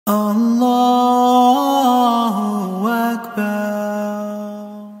Allahu Akbar.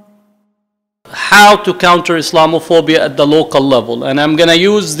 How to counter Islamophobia at the local level. And I'm going to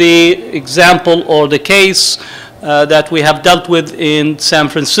use the example or the case that we have dealt with in San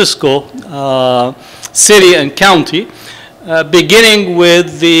Francisco city and county, beginning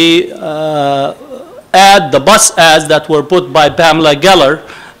with the bus ads that were put by Pamela Geller,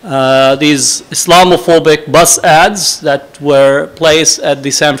 these Islamophobic bus ads that were placed at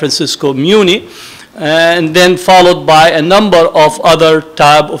the San Francisco Muni, and then followed by a number of other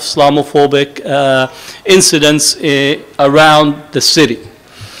type of Islamophobic incidents around the city.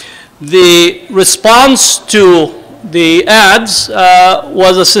 The response to the ads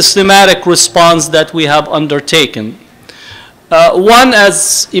was a systematic response that we have undertaken. One,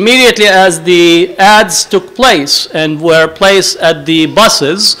 as immediately as the ads took place and were placed at the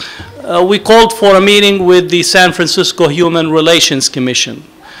buses, we called for a meeting with the San Francisco Human Relations Commission.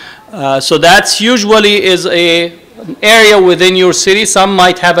 So that's usually is an area within your city. Some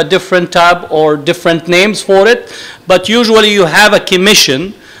might have a different tab or different names for it, but usually you have a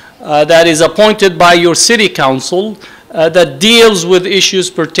commission that is appointed by your city council that deals with issues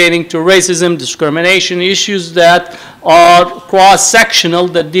pertaining to racism, discrimination, issues that are cross-sectional,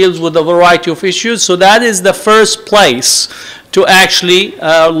 that deals with a variety of issues. So that is the first place to actually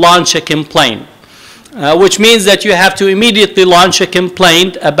launch a complaint. Which means that you have to immediately launch a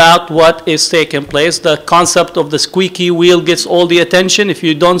complaint about what is taking place. The concept of the squeaky wheel gets all the attention. If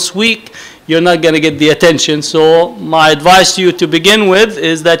you don't squeak, you're not going to get the attention. So my advice to you to begin with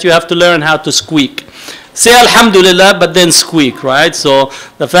is that you have to learn how to squeak. Say Alhamdulillah, but then squeak, right? So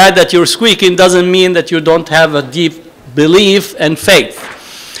the fact that you're squeaking doesn't mean that you don't have a deep belief and faith.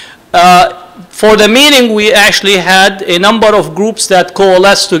 For the meeting, we actually had a number of groups that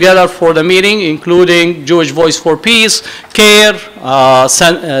coalesced together for the meeting, including Jewish Voice for Peace, CARE,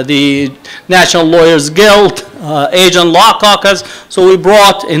 the National Lawyers Guild, Asian Law Caucus. So we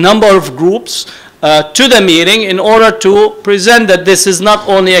brought a number of groups to the meeting in order to present that this is not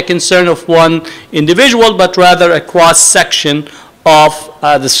only a concern of one individual, but rather a cross-section of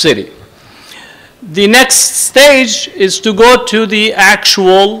the city. The next stage is to go to the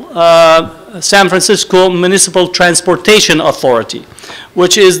actual San Francisco Municipal Transportation Authority,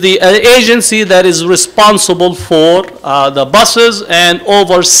 which is the agency that is responsible for the buses and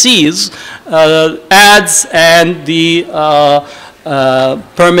oversees ads and the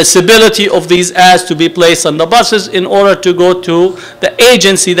permissibility of these ads to be placed on the buses in order to go to the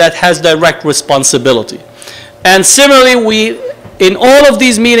agency that has direct responsibility. And similarly, in all of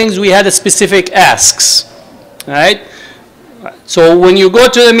these meetings, we had a specific asks, right? So when you go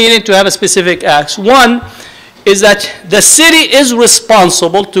to the meeting to have a specific ask, one is that the city is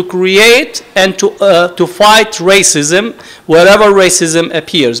responsible to create and to fight racism wherever racism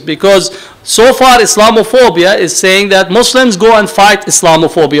appears. Because so far Islamophobia is saying that Muslims go and fight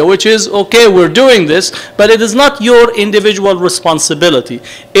Islamophobia, which is, okay, we're doing this, but it is not your individual responsibility.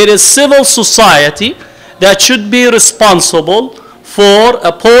 It is civil society that should be responsible for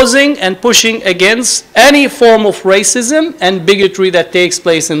opposing and pushing against any form of racism and bigotry that takes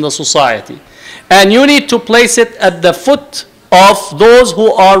place in the society. And you need to place it at the foot of those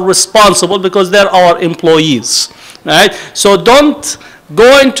who are responsible because they're our employees, right? So don't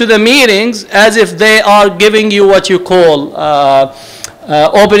go into the meetings as if they are giving you what you call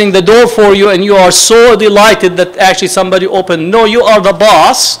opening the door for you and you are so delighted that actually somebody opened. No, you are the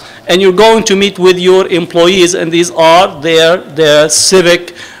boss and you're going to meet with your employees, and these are their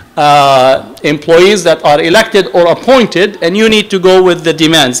civic employees that are elected or appointed, and you need to go with the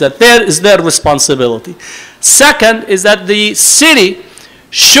demands. That there is their responsibility. Second is that the city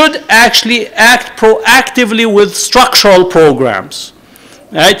should actually act proactively with structural programs.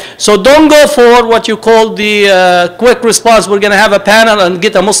 Right? So don't go for what you call the quick response. We're going to have a panel and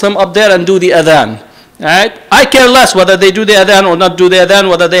get a Muslim up there and do the adhan. Right? I care less whether they do the adhan or not do the adhan,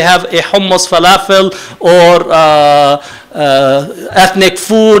 whether they have a hummus falafel or ethnic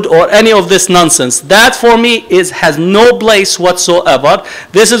food or any of this nonsense. That for me has no place whatsoever.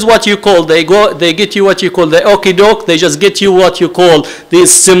 This is what you call, they get you what you call the okie doke, they just get you what you call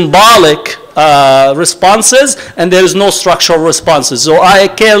these symbolic responses, and there is no structural responses. So I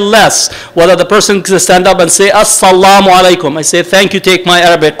care less whether the person can stand up and say Assalamu alaikum. I say thank you, take my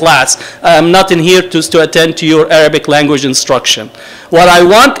Arabic class. I'm not in here to attend to your Arabic language instruction. What I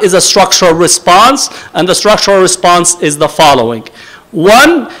want is a structural response, and the structural response is the following.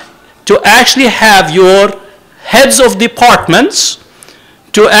 One, to actually have your heads of departments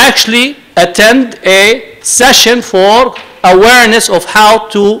to actually attend a session for awareness of how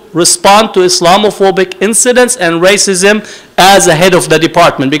to respond to Islamophobic incidents and racism as a head of the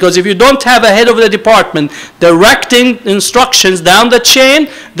department. Because if you don't have a head of the department directing instructions down the chain,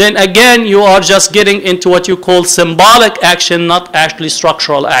 then again you are just getting into what you call symbolic action, not actually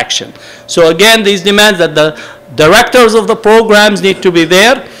structural action. So again, these demands that the directors of the programs need to be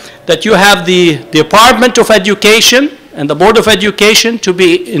there, that you have the Department of Education and the Board of Education to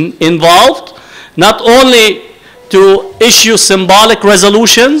be involved, not only to issue symbolic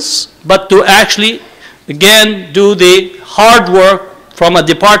resolutions, but to actually, again, do the hard work from a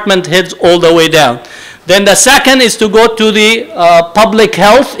department heads all the way down. Then the second is to go to the public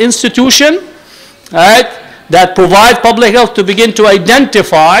health institution, right, that provide public health to begin to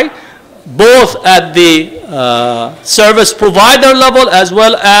identify both at the service provider level as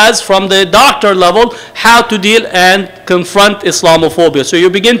well as from the doctor level how to deal and confront Islamophobia. So you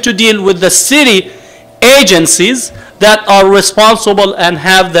begin to deal with the city agencies that are responsible and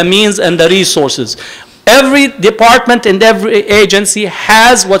have the means and the resources. Every department and every agency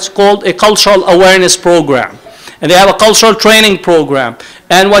has what's called a cultural awareness program. And they have a cultural training program.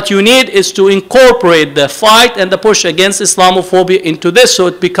 And what you need is to incorporate the fight and the push against Islamophobia into this, so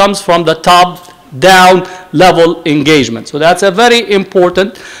it becomes from the top down level engagement. So that's a very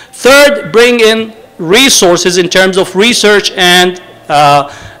important. Third, bring in resources in terms of research and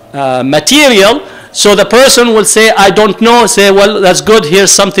material. So the person will say, I don't know, say, well, that's good,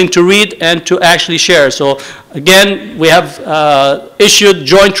 here's something to read and to actually share. So again, we have issued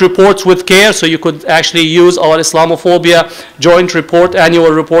joint reports with CARE, so you could actually use our Islamophobia joint report,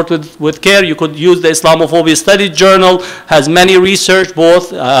 annual report with CARE. You could use the Islamophobia Study Journal, has many research,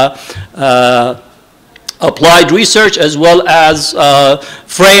 both applied research as well as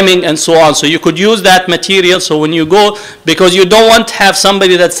framing and so on. So you could use that material. So when you go, because you don't want to have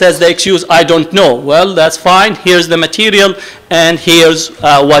somebody that says the excuse, I don't know. Well, that's fine. Here's the material, and here's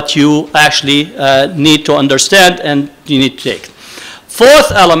what you actually need to understand and you need to take.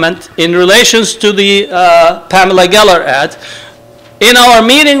 Fourth element, in relations to the Pamela Geller ad, in our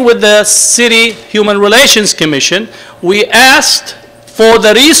meeting with the City Human Relations Commission, we asked for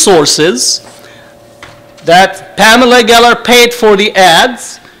the resources that Pamela Geller paid for the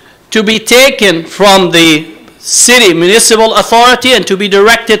ads to be taken from the city municipal authority and to be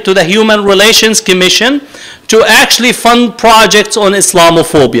directed to the Human Relations Commission to actually fund projects on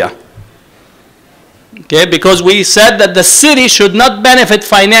Islamophobia. Okay, because we said that the city should not benefit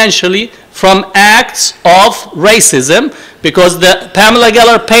financially from acts of racism, because the Pamela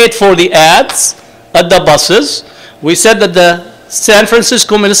Geller paid for the ads at the buses. We said that the San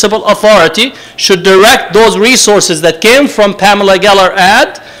Francisco Municipal Authority should direct those resources that came from Pamela Geller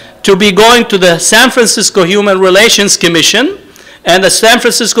ad to be going to the San Francisco Human Relations Commission, and the San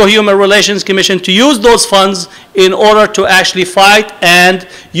Francisco Human Relations Commission to use those funds in order to actually fight and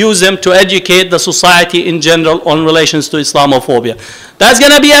use them to educate the society in general on relations to Islamophobia. That's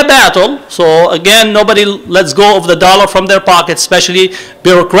going to be a battle. So again, nobody lets go of the dollar from their pocket, especially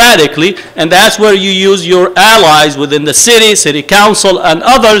bureaucratically, and that's where you use your allies within the city, city council, and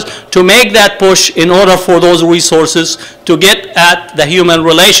others to make that push in order for those resources to get at the Human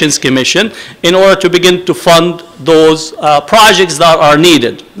Relations Commission in order to begin to fund those projects that are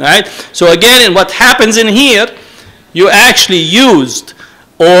needed. Right? So again, in what happens in here, you actually used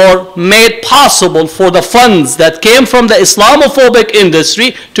or made possible for the funds that came from the Islamophobic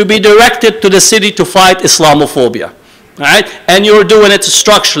industry to be directed to the city to fight Islamophobia. Right? And you're doing it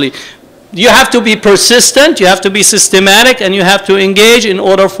structurally. You have to be persistent, you have to be systematic, and you have to engage in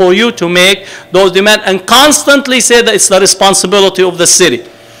order for you to make those demands and constantly say that it's the responsibility of the city.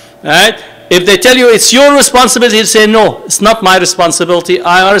 Right? If they tell you it's your responsibility, you say, no, it's not my responsibility.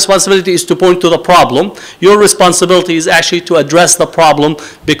 Our responsibility is to point to the problem. Your responsibility is actually to address the problem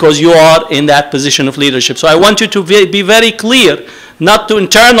because you are in that position of leadership. So I want you to be very clear, not to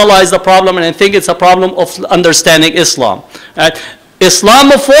internalize the problem and think it's a problem of understanding Islam. Right?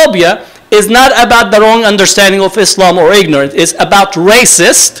 Islamophobia is not about the wrong understanding of Islam or ignorance. It's about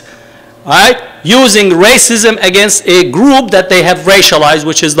racist, right, using racism against a group that they have racialized,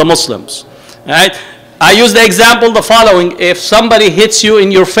 which is the Muslims. Right? I use the example the following. If somebody hits you in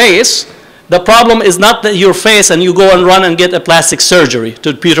your face, the problem is not that your face and you go and run and get a plastic surgery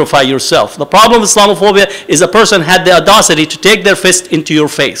to purify yourself. The problem with Islamophobia is a person had the audacity to take their fist into your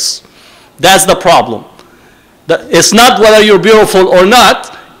face. That's the problem. It's not whether you're beautiful or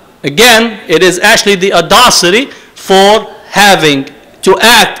not. Again, it is actually the audacity for having to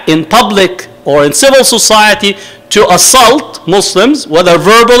act in public or in civil society to assault Muslims, whether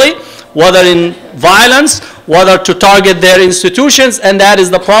verbally, whether in violence, whether to target their institutions, and that is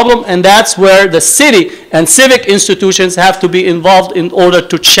the problem, and that's where the city and civic institutions have to be involved in order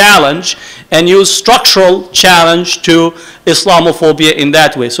to challenge and use structural challenge to Islamophobia in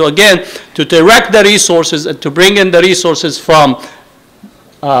that way. So again, to direct the resources and to bring in the resources from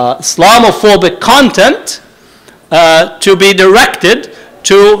Islamophobic content to be directed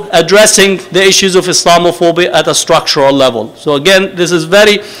to addressing the issues of Islamophobia at a structural level. So again, this is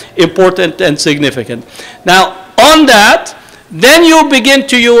very important and significant. Now, on that, then you begin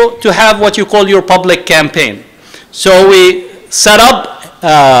to have what you call your public campaign. So we set up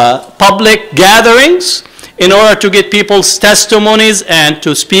public gatherings in order to get people's testimonies and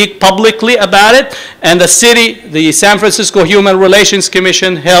to speak publicly about it. And the city, the San Francisco Human Relations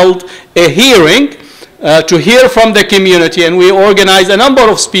Commission, held a hearing to hear from the community, and we organized a number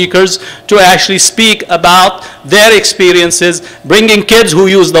of speakers to actually speak about their experiences, bringing kids who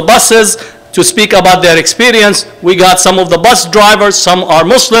use the buses to speak about their experience. We got some of the bus drivers, some are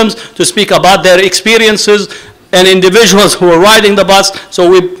Muslims, to speak about their experiences, and individuals who were riding the bus. So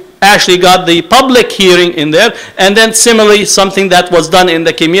we actually got the public hearing in there, and then similarly something that was done in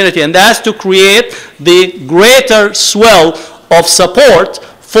the community, and that's to create the greater swell of support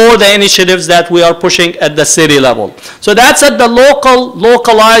for the initiatives that we are pushing at the city level. So that's at the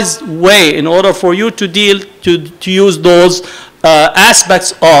localized way in order for you to use those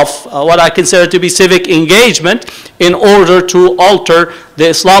aspects of what I consider to be civic engagement in order to alter the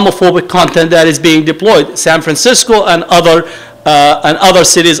Islamophobic content that is being deployed, San Francisco and other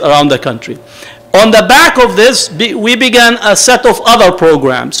cities around the country. On the back of this, we began a set of other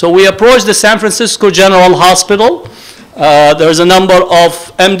programs. So we approached the San Francisco General Hospital. There's a number of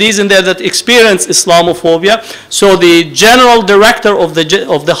MDs in there that experience Islamophobia. So the general director of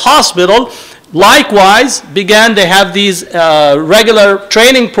the hospital likewise began to have these regular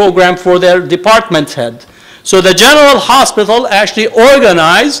training program for their department head. So the general hospital actually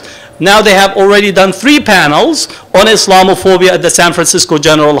organized, now they have already done 3 panels on Islamophobia at the San Francisco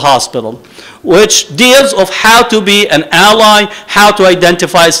General Hospital, which deals of how to be an ally, how to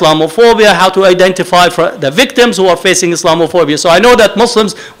identify Islamophobia, how to identify for the victims who are facing Islamophobia. So I know that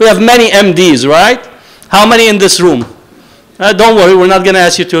Muslims, we have many MDs, right? How many in this room? Don't worry, we're not going to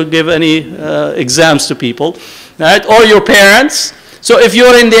ask you to give any exams to people, right? Or your parents. So if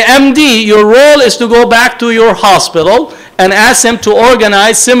you're in the MD, your role is to go back to your hospital and ask them to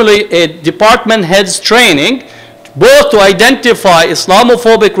organize similarly a department head's training, both to identify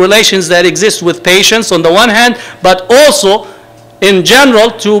Islamophobic relations that exist with patients on the one hand, but also in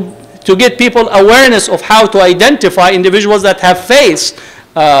general to get people awareness of how to identify individuals that have faced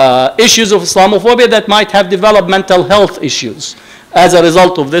issues of Islamophobia that might have developed mental health issues as a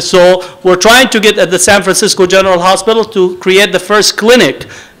result of this. So we're trying to get at the San Francisco General Hospital to create the first clinic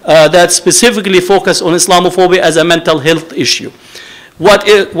that specifically focus on Islamophobia as a mental health issue. What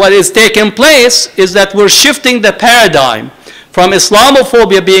is taking place is that we're shifting the paradigm from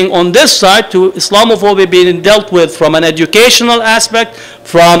Islamophobia being on this side to Islamophobia being dealt with from an educational aspect,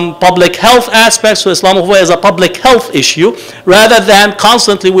 from public health aspects, so Islamophobia is a public health issue, rather than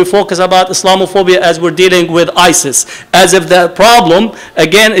constantly we focus about Islamophobia as we're dealing with ISIS, as if the problem,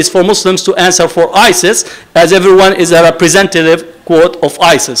 again, is for Muslims to answer for ISIS, as everyone is a representative, quote, of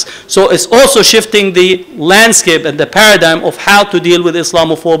ISIS. So it's also shifting the landscape and the paradigm of how to deal with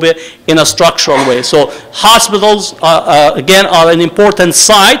Islamophobia in a structural way. So hospitals, again, are an important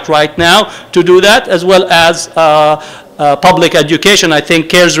site right now to do that, as well as public education. I think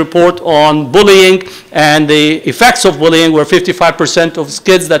CARE's report on bullying and the effects of bullying, where 55% of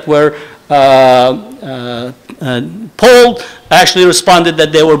kids that were polled actually responded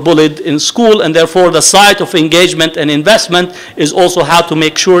that they were bullied in school, and therefore the site of engagement and investment is also how to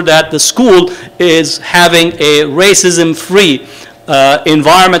make sure that the school is having a racism-free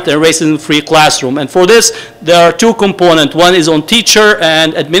environment and racism-free classroom. And for this, there are 2 components. One is on teacher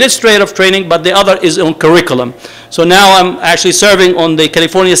and administrative training, but the other is on curriculum. So now I'm actually serving on the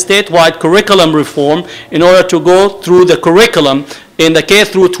California statewide curriculum reform in order to go through the curriculum in the K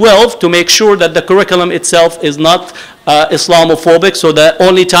through 12 to make sure that the curriculum itself is not Islamophobic. So the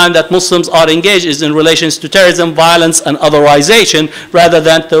only time that Muslims are engaged is in relations to terrorism, violence, and otherization, rather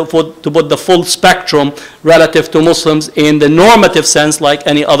than to put the full spectrum relative to Muslims in the normative sense like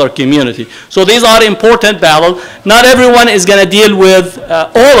any other community. So these are important battles. Not everyone is going to deal with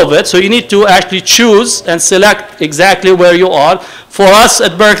all of it, so you need to actually choose and select exactly where you are. For us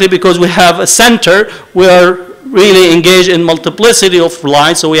at Berkeley, because we have a center, we're really engaged in multiplicity of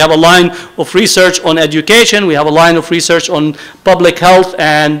lines. So we have a line of research on education. We have a line of research on public health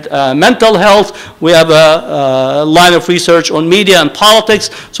and mental health. We have a line of research on media and politics.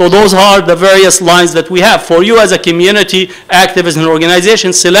 So those are the various lines that we have. For you as a community activist and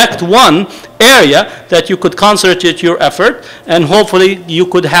organization, select one area that you could concentrate your effort, and hopefully you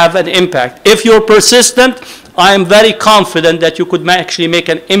could have an impact. If you're persistent, I am very confident that you could actually make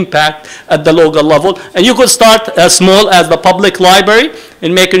an impact at the local level. And you could start as small as the public library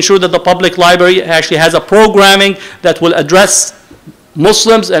in making sure that the public library actually has a programming that will address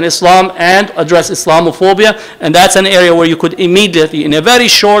Muslims and Islam and address Islamophobia. And that's an area where you could immediately, in a very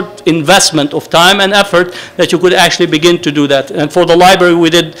short investment of time and effort, that you could actually begin to do that. And for the library, we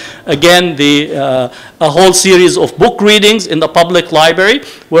did, again, a whole series of book readings in the public library,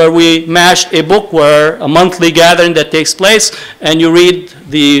 where we mashed a book, where a monthly gathering that takes place, and you read,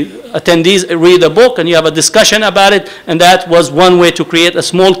 the attendees read a book, and you have a discussion about it. And that was one way to create a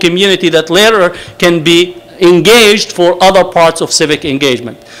small community that later can be engaged for other parts of civic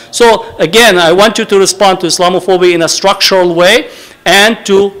engagement. So again, I want you to respond to Islamophobia in a structural way, and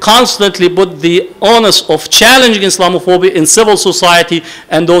to constantly put the onus of challenging Islamophobia in civil society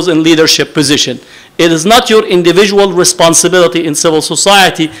and those in leadership position. It is not your individual responsibility in civil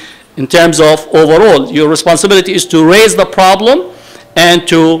society in terms of overall. Your responsibility is to raise the problem and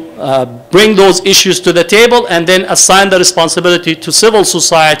to bring those issues to the table, and then assign the responsibility to civil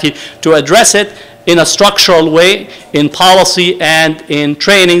society to address it in a structural way, in policy and in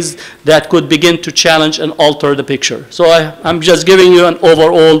trainings that could begin to challenge and alter the picture. So I'm just giving you an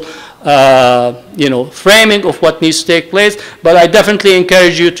overall framing of what needs to take place, but I definitely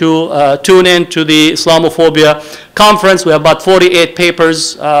encourage you to tune in to the Islamophobia conference. We have about 48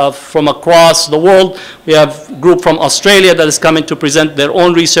 papers from across the world. We have a group from Australia that is coming to present their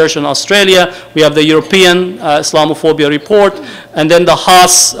own research in Australia. We have the European Islamophobia report, and then the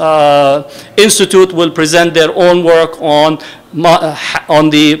Haas Institute will present their own work on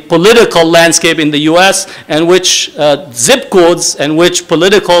the political landscape in the US, and which zip codes and which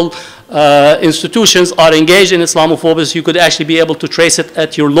political institutions are engaged in Islamophobia. So you could actually be able to trace it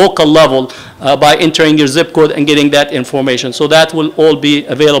at your local level by entering your zip code and getting that information. So that will all be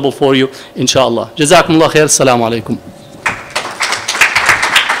available for you, inshallah. Jazakumullah khair. Assalamu alaikum.